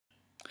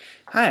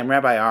Hi, I'm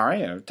Rabbi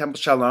Ari of Temple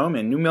Shalom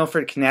in New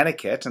Milford,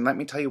 Connecticut, and let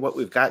me tell you what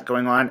we've got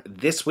going on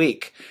this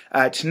week.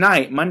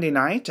 Tonight, Monday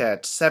night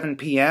at 7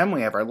 p.m.,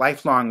 we have our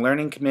Lifelong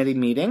Learning Committee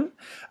meeting.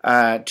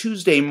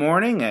 Tuesday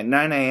morning at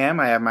 9 a.m.,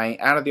 I have my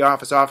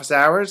out-of-the-office office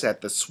hours at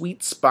the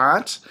Sweet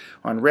Spot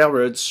on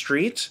Railroad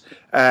Street.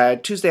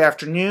 Tuesday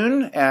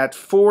afternoon at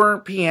 4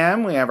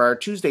 p.m., we have our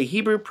Tuesday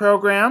Hebrew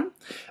program.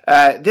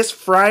 This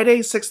Friday,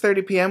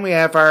 6:30 p.m., we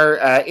have our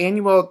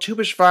annual Tu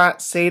B'Shvat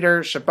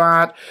Seder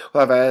Shabbat.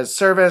 We'll have a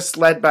service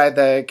led by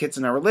the kids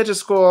in our religious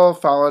school,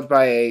 followed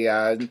by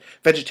a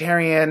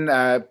vegetarian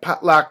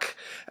potluck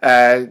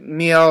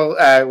meal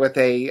with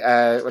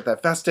a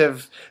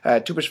festive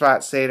Tu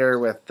B'Shvat Seder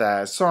with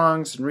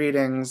songs and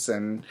readings,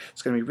 and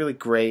it's going to be really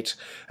great.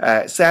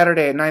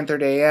 Saturday at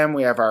 9:30 a.m.,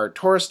 we have our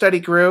Torah study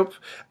group.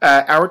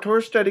 Our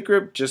Torah study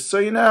group, just so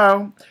you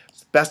know,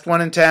 best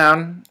one in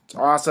town. It's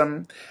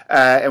awesome.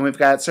 And we've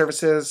got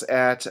services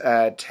at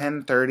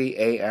 10:30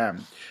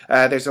 a.m.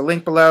 There's a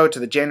link below to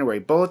the January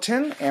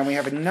bulletin, and we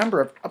have a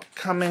number of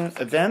upcoming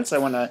events I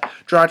want to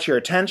draw to your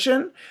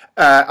attention.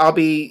 I'll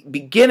be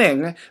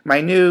beginning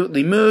my new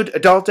Limud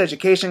adult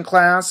education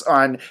class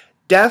on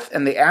death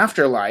and the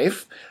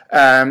afterlife.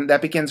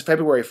 That begins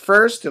February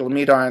 1st. It'll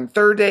meet on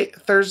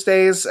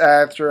Thursdays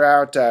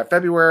throughout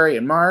February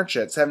and March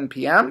at 7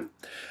 p.m.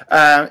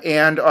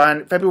 And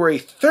on February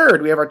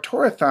 3rd, we have our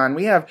Torathon.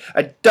 We have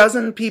a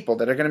dozen people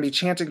that are going to be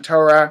chanting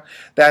Torah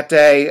that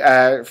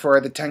day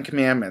for the Ten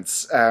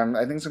Commandments. I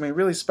think it's going to be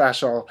really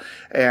special.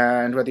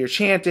 And whether you're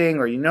chanting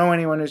or you know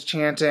anyone who's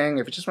chanting,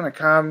 if you just want to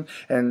come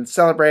and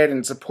celebrate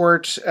and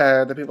support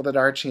the people that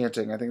are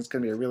chanting, I think it's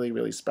going to be a really,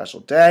 really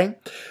special day.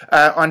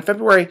 On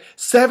February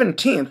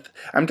 17th,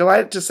 I'm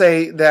delighted to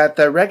say that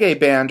the reggae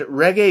band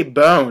Reggae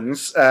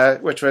Bones,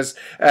 which was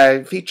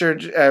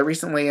featured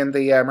recently in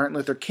the Martin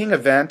Luther King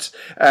event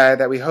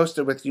that we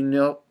hosted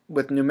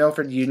with New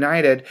Milford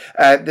United.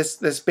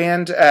 This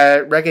band,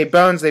 Reggae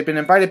Bones, they've been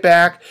invited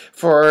back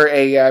for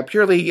a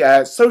purely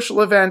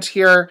social event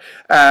here,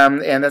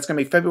 and that's going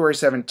to be February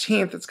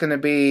 17th. It's going to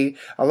be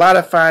a lot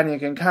of fun. You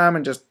can come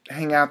and just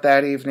hang out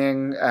that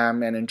evening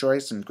and enjoy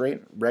some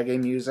great reggae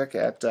music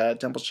at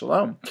Temple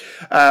Shalom.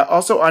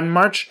 Also on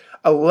March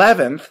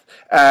 11th,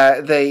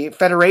 the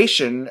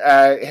Federation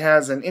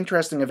has an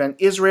interesting event,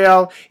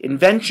 Israel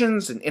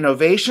Inventions and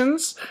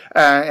Innovations,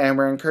 and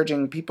we're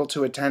encouraging people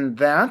to attend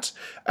that.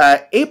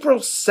 April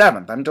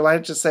 7th, I'm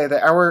delighted to say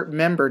that our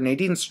member,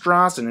 Nadine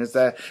Strawson, is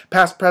the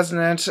past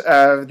president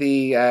of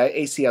the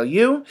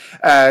ACLU,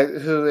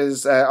 who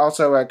is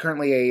also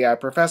currently a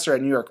professor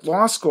at New York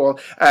Law School.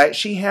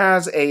 She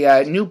has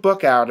a new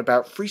book out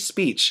about free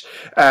speech,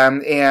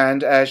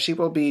 and she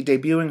will be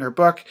debuting her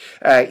book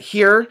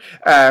here,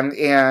 and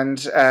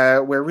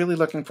we're really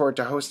looking forward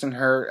to hosting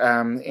her,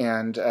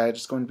 and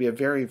it's going to be a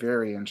very,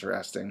 very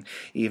interesting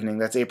evening.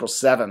 That's April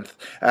 7th.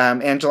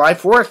 And July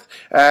 4th,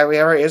 we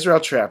have our Israel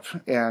trip,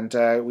 and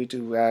we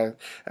do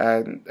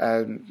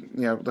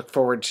look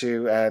forward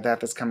to that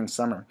this coming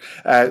summer.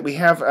 We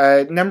have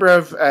a number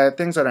of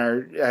things on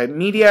our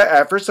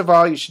media. First of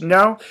all, you should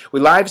know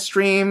we live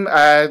stream,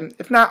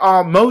 if not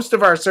all, most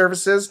of our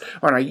services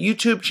on our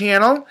YouTube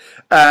channel,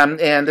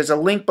 and there's a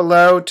link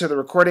below to the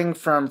recording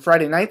from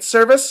Friday night's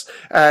service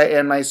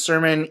and my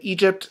sermon,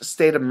 Egypt,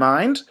 State of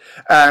Mind.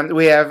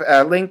 We have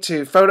a link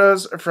to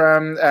photos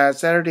from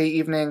Saturday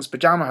evening's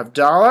Pajama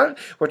Havdalah,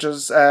 which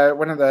was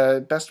one of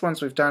the best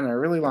ones we've done in a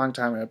really long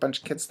time. We had a bunch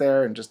of kids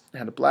there and just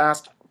had a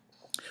blast.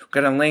 We've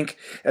got a link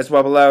as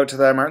well below to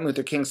the Martin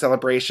Luther King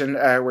celebration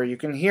where you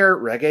can hear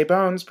Reggae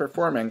Bones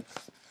performing.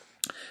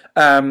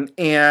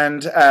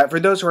 And for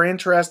those who are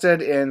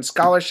interested in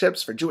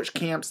scholarships for Jewish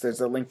camps, there's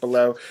a link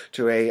below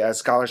to a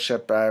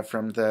scholarship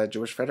from the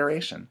Jewish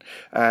Federation.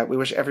 We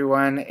wish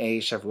everyone a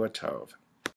Shavua Tov.